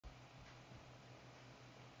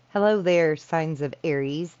Hello there, signs of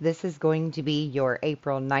Aries. This is going to be your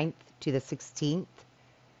April 9th to the 16th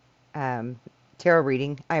tarot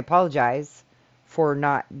reading. I apologize for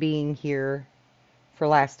not being here for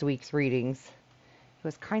last week's readings. It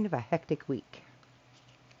was kind of a hectic week.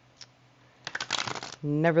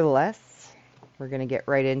 Nevertheless, we're going to get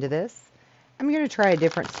right into this. I'm going to try a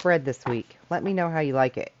different spread this week. Let me know how you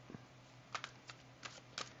like it.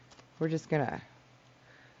 We're just going to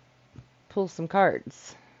pull some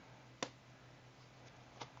cards.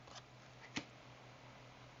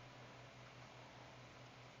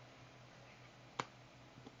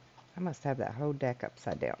 I must have that whole deck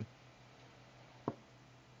upside down.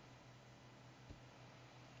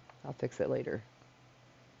 I'll fix it later.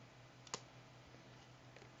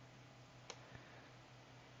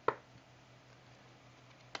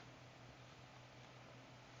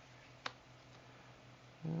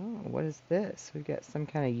 Oh, what is this? We've got some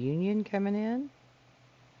kind of union coming in.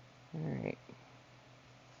 All right.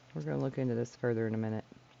 We're going to look into this further in a minute.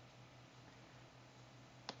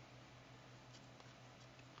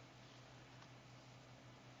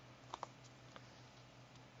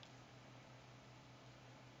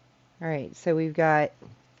 All right, so we've got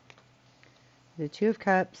the Two of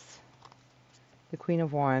Cups, the Queen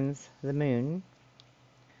of Wands, the Moon,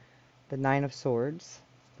 the Nine of Swords,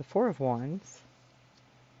 the Four of Wands,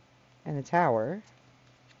 and the Tower.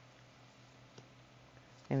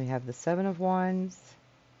 And we have the Seven of Wands,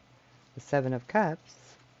 the Seven of Cups,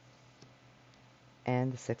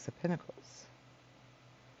 and the Six of Pentacles.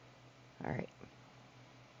 All right.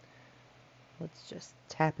 Let's just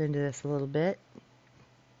tap into this a little bit.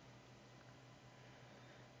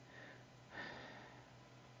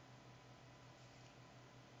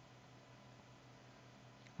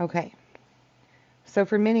 Okay. So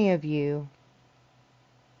for many of you,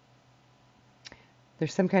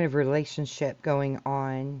 there's some kind of relationship going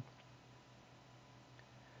on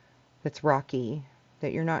that's rocky,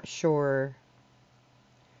 that you're not sure.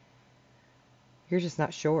 You're just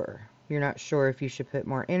not sure. You're not sure if you should put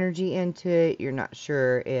more energy into it. You're not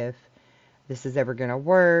sure if this is ever going to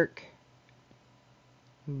work.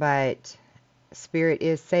 But Spirit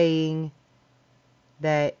is saying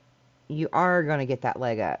that you are going to get that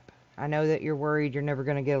leg up. I know that you're worried you're never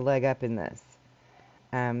going to get a leg up in this.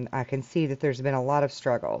 I can see that there's been a lot of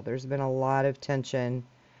struggle. There's been a lot of tension,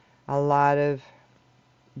 a lot of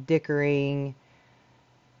dickering,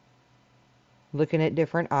 looking at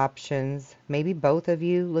different options. Maybe both of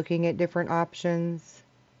you looking at different options.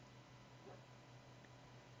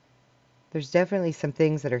 There's definitely some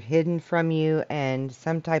things that are hidden from you and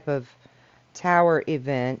some type of tower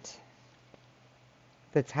event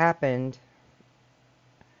that's happened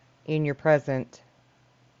in your present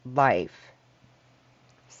life.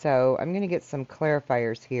 So I'm going to get some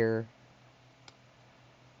clarifiers here.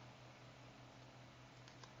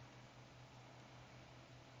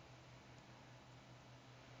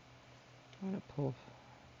 I'm going to pull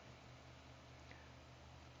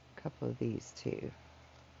a couple of these too.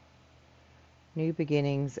 New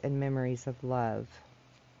beginnings and memories of love.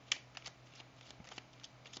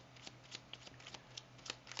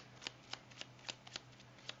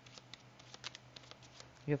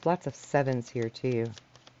 You have lots of sevens here too.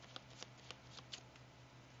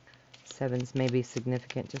 Sevens may be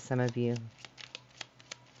significant to some of you.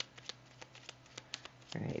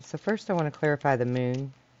 Alright, so first I want to clarify the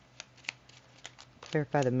moon.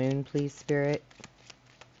 Clarify the moon, please, Spirit.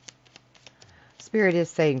 Spirit is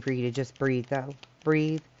saying for you to just breathe, though.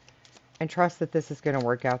 Breathe and trust that this is going to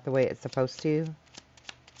work out the way it's supposed to.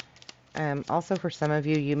 Also, for some of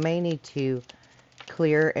you, you may need to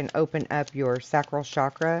clear and open up your sacral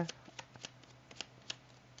chakra.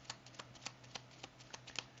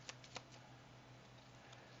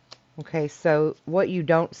 Okay, so what you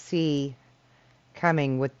don't see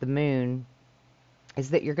coming with the moon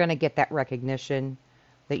is that you're going to get that recognition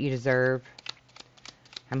that you deserve.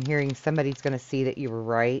 I'm hearing somebody's going to see that you were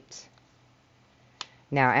right.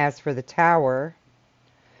 Now, as for the Tower,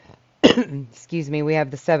 excuse me, we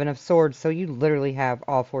have the Seven of Swords, so you literally have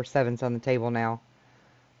all four sevens on the table now.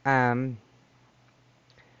 Seven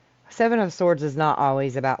of Swords is not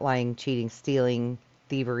always about lying, cheating, stealing,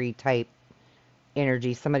 thievery type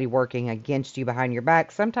energy, somebody working against you behind your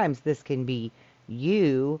back. Sometimes this can be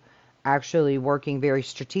you actually working very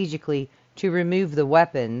strategically to remove the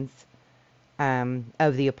weapons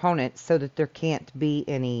of the opponent so that there can't be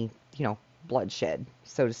any, bloodshed,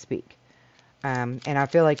 so to speak. And I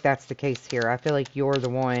feel like that's the case here. I feel like you're the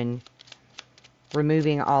one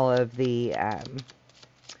removing all of the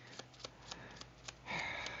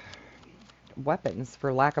weapons,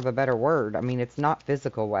 for lack of a better word. I mean, it's not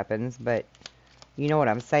physical weapons, but You know what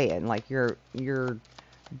I'm saying? Like you're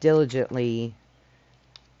diligently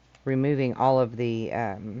removing all of the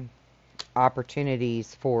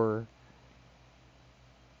opportunities for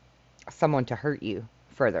someone to hurt you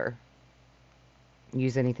further,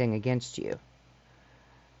 use anything against you.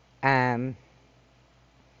 Now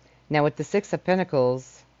with the Six of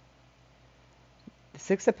Pentacles, the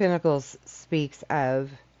Six of Pentacles speaks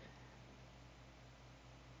of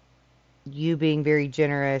you being very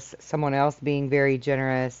generous, someone else being very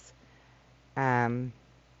generous. And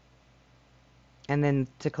then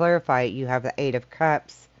to clarify it, you have the Eight of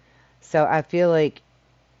Cups. So I feel like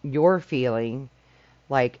you're feeling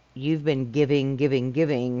like you've been giving, giving,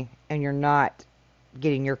 giving, and you're not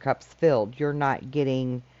getting your cups filled. You're not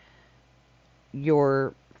getting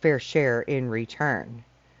your fair share in return.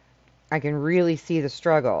 I can really see the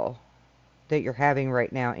struggle that you're having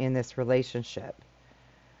right now in this relationship.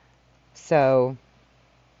 So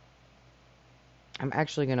I'm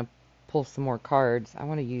actually going to pull some more cards. I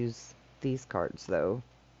want to use these cards, though.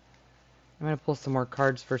 I'm going to pull some more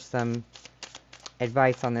cards for some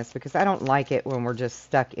advice on this, because I don't like it when we're just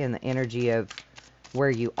stuck in the energy of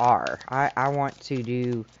where you are. I want to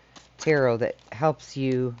do tarot that helps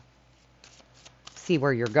you see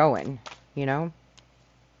where you're going, you know?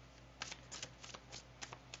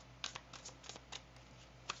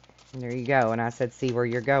 And there you go. And I said see where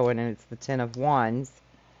you're going, and it's the Ten of Wands.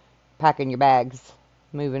 Packing your bags,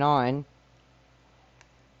 moving on,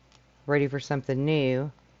 ready for something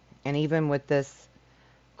new. And even with this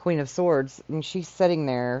Queen of Swords, I mean, she's sitting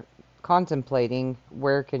there contemplating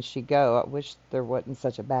where can she go. I wish there wasn't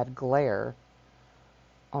such a bad glare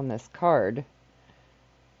on this card. I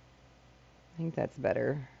think that's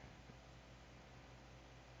better.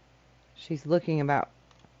 She's looking out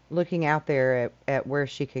there at where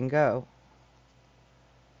she can go.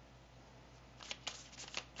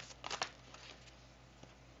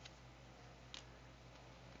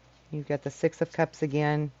 You've got the Six of Cups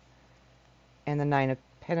again and the Nine of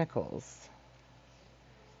Pentacles.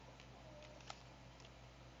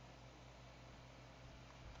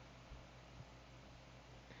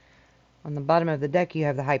 On the bottom of the deck, you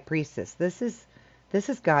have the High Priestess. This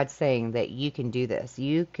is God saying that you can do this.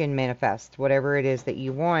 You can manifest whatever it is that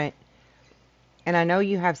you want. And I know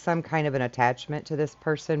you have some kind of an attachment to this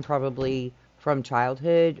person, probably from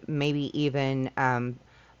childhood, maybe even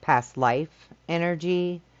past life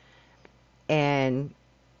energy. And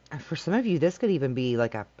for some of you, this could even be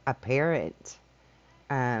like a parent,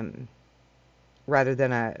 rather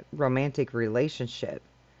than a romantic relationship,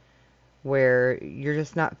 where you're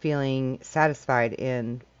just not feeling satisfied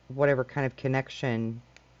in whatever kind of connection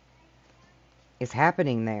is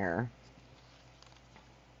happening there.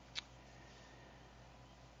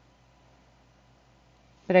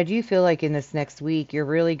 But I do feel like in this next week, you're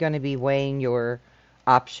really going to be weighing your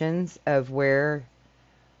options of where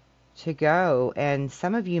to go. And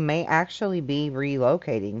some of you may actually be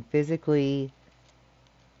relocating, physically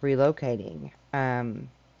relocating,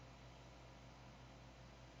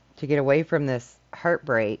 to get away from this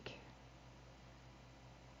heartbreak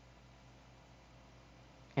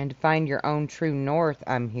and to find your own true north,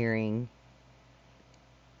 I'm hearing.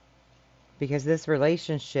 Because this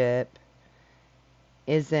relationship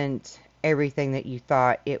isn't everything that you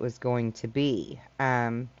thought it was going to be.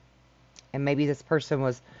 And maybe this person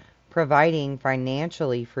was providing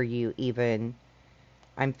financially for you even.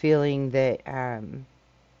 I'm feeling that,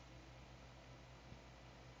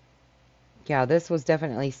 yeah, this was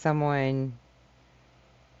definitely someone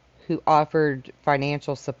who offered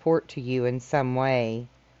financial support to you in some way.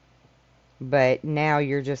 But now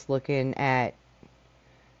you're just looking at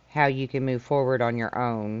how you can move forward on your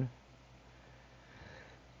own.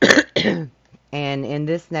 And in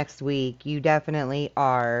this next week, you definitely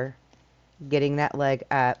are getting that leg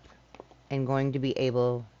up and going to be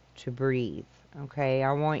able to breathe. Okay,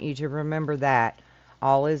 I want you to remember that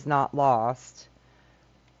all is not lost.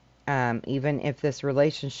 Even if this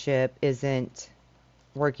relationship isn't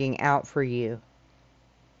working out for you.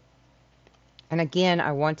 And again,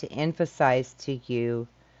 I want to emphasize to you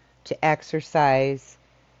to exercise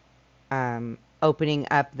opening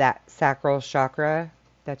up that sacral chakra.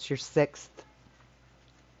 That's your sixth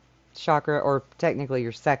chakra, or technically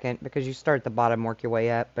your second, because you start at the bottom, work your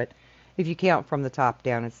way up. But if you count from the top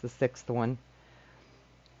down, it's the sixth one.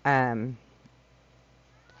 A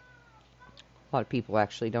lot of people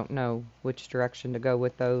actually don't know which direction to go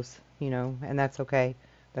with those, you know, and that's okay.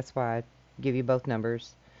 That's why I give you both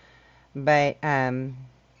numbers. But there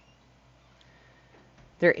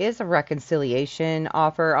is a reconciliation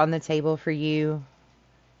offer on the table for you.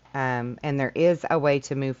 And there is a way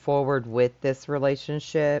to move forward with this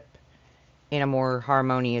relationship. in a more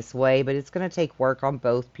harmonious way, but it's going to take work on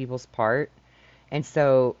both people's part. And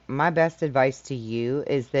so my best advice to you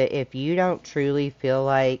is that if you don't truly feel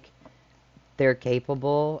like they're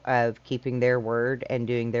capable of keeping their word and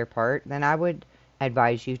doing their part, then I would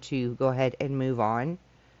advise you to go ahead and move on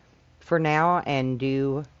for now and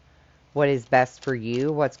do what is best for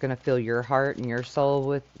you, what's going to fill your heart and your soul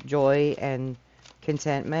with joy and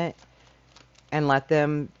contentment, and let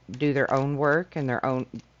them do their own work and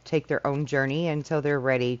take their own journey until they're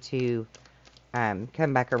ready to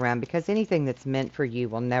come back around, because anything that's meant for you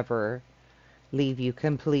will never leave you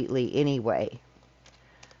completely anyway.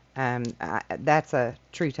 That's a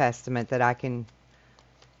true testament that I can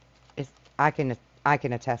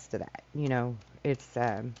attest to that. You know, it's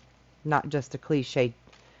not just a cliche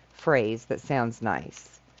phrase that sounds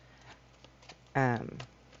nice. I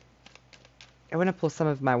want to pull some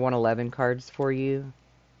of my 111 cards for you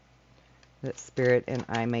that Spirit and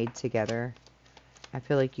I made together. I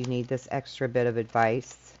feel like you need this extra bit of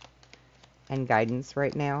advice and guidance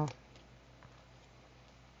right now.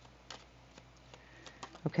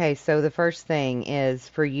 Okay, so the first thing is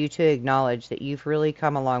for you to acknowledge that you've really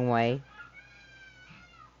come a long way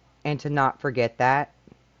and to not forget that.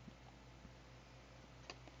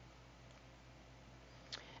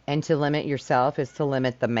 And to limit yourself is to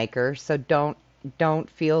limit the maker. So don't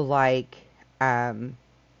feel like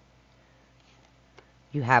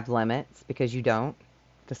you have limits, because you don't.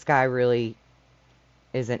 The sky really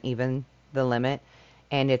isn't even the limit.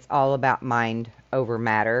 And it's all about mind over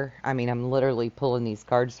matter. I mean, I'm literally pulling these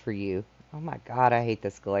cards for you. Oh my God, I hate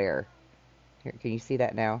this glare. Here, can you see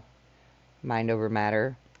that now? Mind over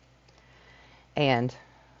matter. And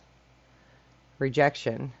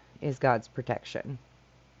rejection is God's protection.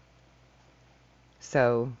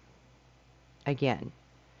 So, again,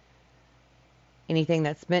 anything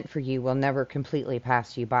that's meant for you will never completely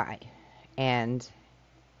pass you by. And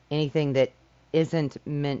anything that isn't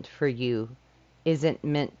meant for you isn't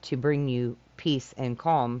meant to bring you peace and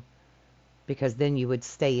calm, because then you would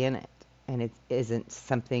stay in it, and it isn't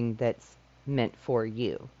something that's meant for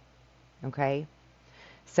you. Okay?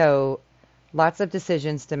 So, lots of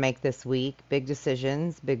decisions to make this week. Big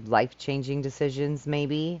decisions, big life-changing decisions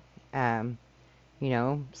maybe. You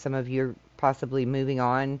know, some of you are possibly moving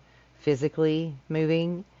on, physically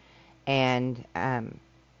moving, and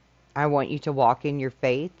I want you to walk in your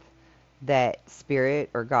faith that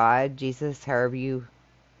Spirit or God, Jesus, however you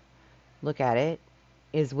look at it,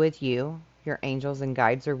 is with you. Your angels and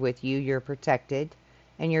guides are with you. You're protected,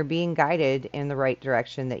 and you're being guided in the right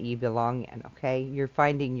direction that you belong in, okay? You're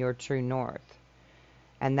finding your true north,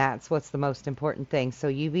 and that's what's the most important thing. So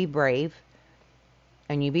you be brave,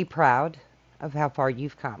 and you be proud of how far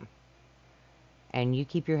you've come. And you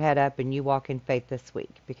keep your head up and you walk in faith this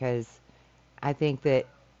week, because I think that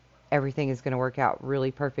everything is going to work out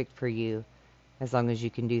really perfect for you as long as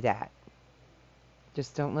you can do that.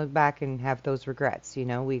 Just don't look back and have those regrets. You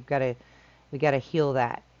know, we got to heal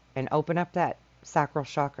that and open up that sacral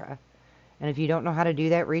chakra. And if you don't know how to do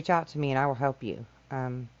that, reach out to me and I will help you.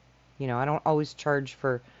 You know, I don't always charge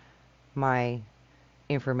for my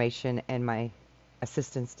information and my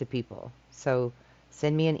assistance to people. So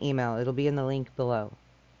send me an email. It'll be in the link below.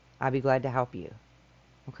 I'll be glad to help you.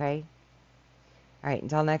 Okay? All right,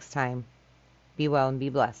 until next time, be well and be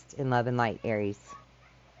blessed in love and light, Aries.